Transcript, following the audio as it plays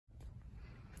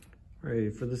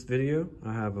Alright, for this video,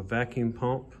 I have a vacuum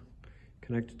pump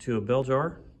connected to a bell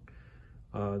jar.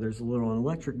 There's a little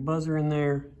electric buzzer in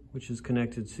there, which is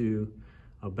connected to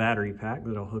a battery pack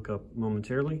that I'll hook up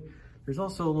momentarily. There's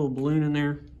also a little balloon in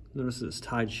there. Notice it's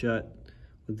tied shut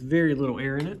with very little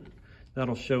air in it.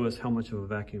 That'll show us how much of a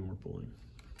vacuum we're pulling.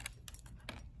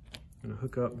 I'm gonna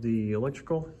hook up the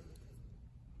electrical.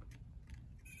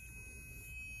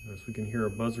 Notice we can hear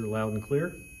a buzzer loud and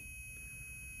clear.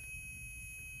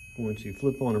 Once you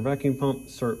flip on a vacuum pump,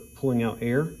 start pulling out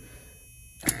air.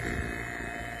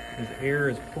 As air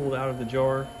is pulled out of the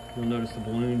jar, you'll notice the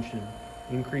balloon should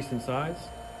increase in size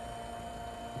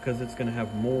because it's going to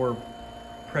have more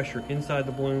pressure inside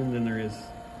the balloon than there is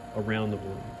around the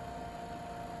balloon.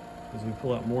 As we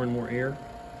pull out more and more air,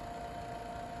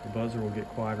 the buzzer will get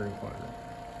quieter and quieter.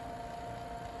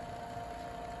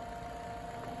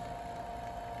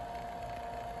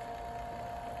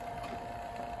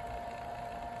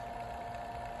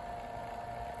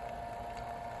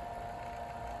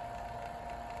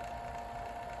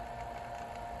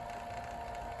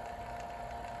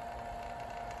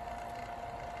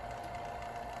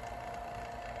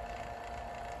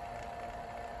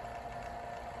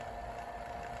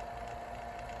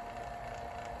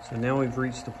 So now we've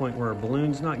reached the point where our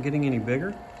balloon's not getting any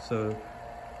bigger. So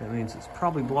that means it's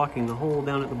probably blocking the hole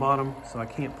down at the bottom. So I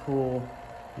can't pull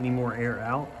any more air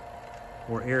out,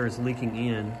 or air is leaking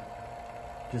in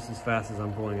just as fast as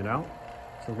I'm pulling it out.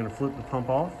 So we're gonna flip the pump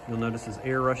off. You'll notice as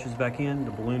air rushes back in,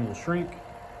 the balloon will shrink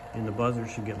and the buzzer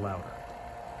should get louder.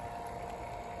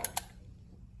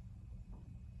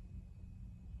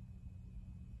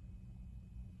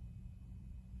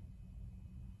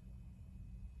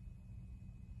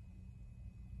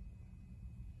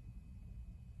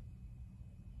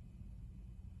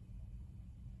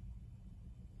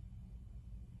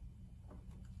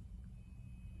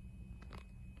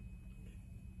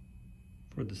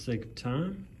 For the sake of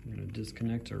time, I'm going to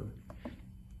disconnect our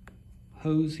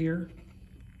hose here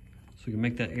so we can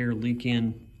make that air leak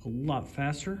in a lot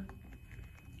faster.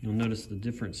 You'll notice the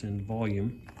difference in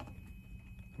volume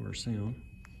of our sound.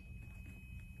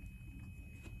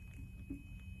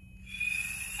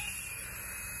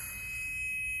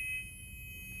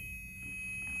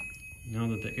 Now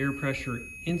that the air pressure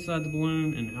inside the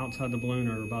balloon and outside the balloon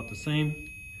are about the same,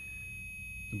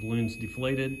 the balloon's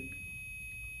deflated.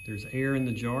 There's air in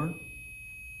the jar.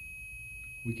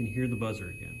 We can hear the buzzer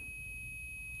again.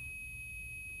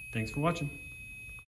 Thanks for watching.